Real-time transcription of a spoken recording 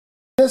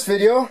In this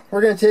video,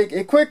 we're going to take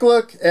a quick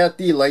look at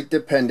the light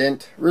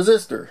dependent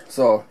resistor.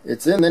 So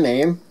it's in the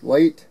name,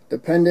 light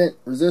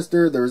dependent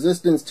resistor. The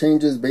resistance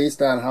changes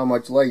based on how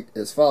much light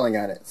is falling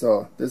on it.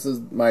 So this is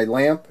my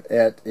lamp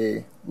at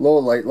a low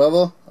light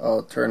level.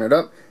 I'll turn it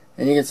up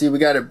and you can see we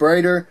got it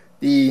brighter.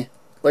 The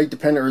light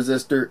dependent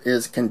resistor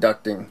is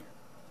conducting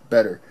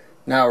better.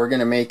 Now we're going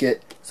to make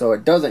it so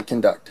it doesn't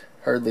conduct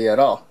hardly at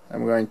all.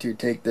 I'm going to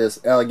take this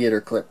alligator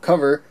clip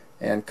cover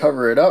and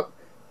cover it up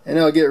and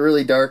it'll get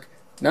really dark.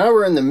 Now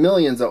we're in the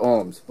millions of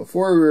ohms.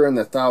 Before we were in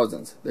the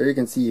thousands. There you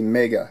can see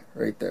mega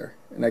right there.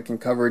 And I can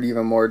cover it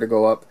even more to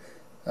go up.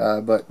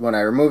 But when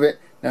I remove it,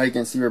 now you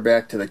can see we're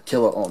back to the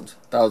kilo ohms.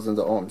 Thousands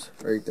of ohms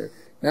right there.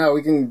 Now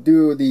we can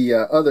do the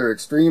other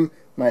extreme.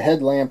 My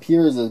headlamp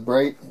here is as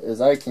bright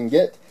as I can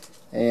get.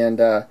 And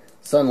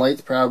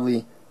sunlight's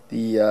probably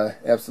the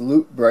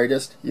absolute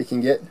brightest you can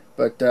get.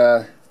 But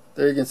there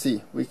you can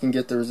see. We can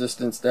get the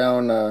resistance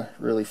down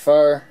really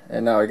far.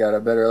 And now I got a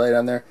better light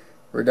on there.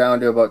 We're down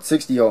to about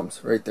 60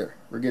 ohms right there.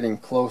 We're getting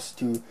close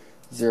to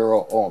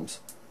 0 ohms.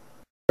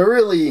 A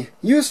really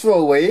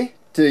useful way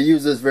to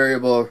use this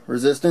variable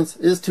resistance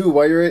is to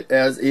wire it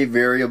as a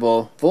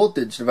variable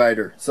voltage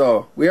divider.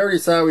 So we already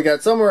saw we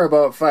got somewhere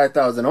about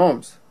 5,000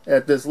 ohms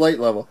at this light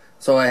level.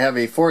 So I have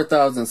a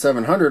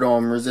 4,700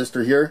 ohm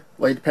resistor here,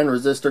 light dependent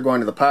resistor going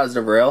to the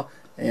positive rail,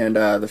 and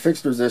the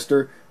fixed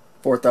resistor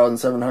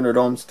 4,700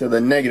 ohms to the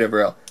negative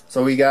rail.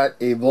 So we got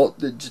a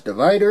voltage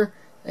divider,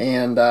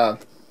 and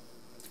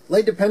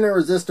light dependent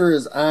resistor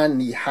is on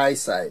the high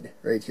side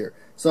right here.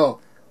 So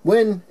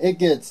when it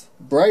gets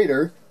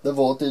brighter, the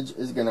voltage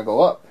is going to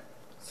go up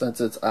since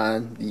it's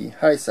on the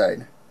high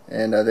side.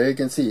 And there you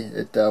can see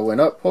it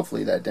went up.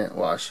 Hopefully that didn't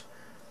wash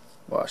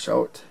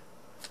out.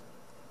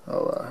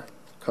 I'll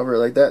cover it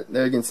like that.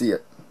 There you can see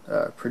it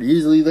pretty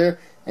easily there.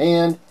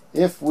 And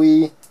if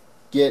we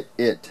get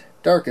it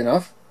dark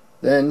enough,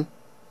 then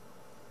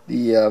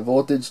the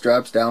voltage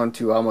drops down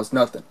to almost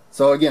nothing.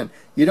 So again,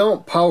 you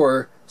don't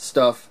power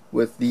stuff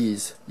with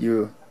these.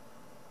 You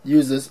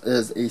use this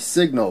as a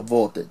signal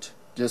voltage,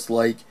 just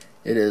like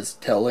it is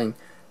telling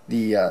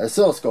the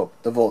oscilloscope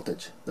the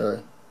voltage.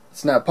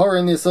 It's not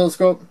powering the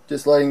oscilloscope,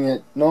 just letting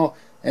it know,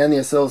 and the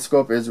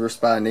oscilloscope is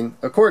responding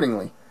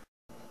accordingly.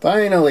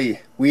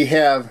 Finally, we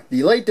have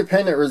the light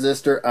dependent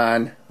resistor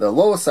on the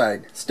low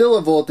side. Still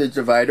a voltage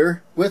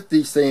divider with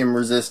the same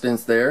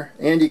resistance there,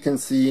 and you can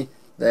see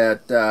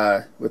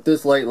that with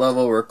this light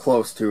level we're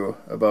close to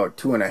about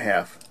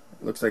 2.5.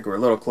 Looks like we're a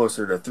little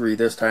closer to 3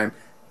 this time.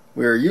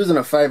 We're using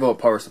a 5-volt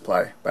power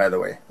supply, by the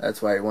way. That's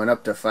why it went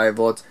up to 5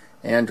 volts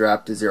and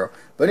dropped to 0.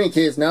 But in any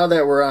case, now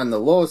that we're on the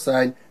low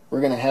side,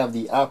 we're going to have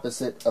the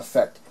opposite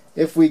effect.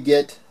 If we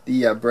get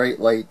the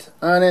bright light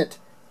on it,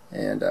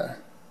 and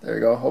there you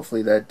go.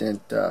 Hopefully that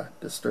didn't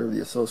disturb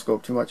the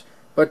oscilloscope too much.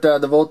 But the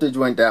voltage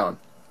went down,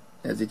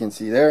 as you can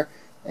see there.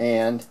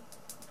 And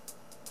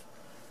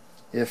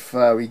if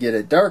we get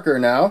it darker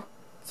now,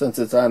 since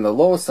it's on the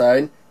low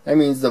side, that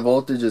means the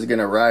voltage is going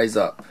to rise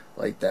up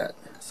like that.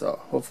 So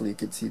hopefully you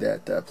can see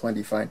that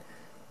plenty fine.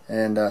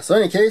 And so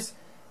in any case,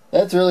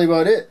 that's really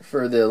about it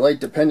for the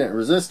light dependent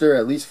resistor,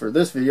 at least for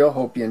this video.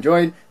 Hope you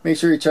enjoyed. Make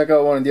sure you check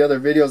out one of the other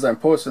videos I'm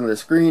posting on the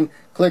screen.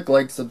 Click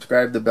like,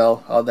 subscribe, the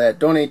bell, all that.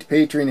 Donate to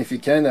Patreon if you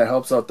can. That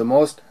helps out the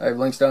most. I have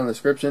links down in the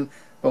description.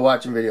 But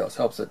watching videos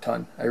helps a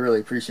ton. I really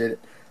appreciate it.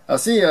 I'll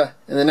see ya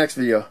in the next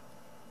video.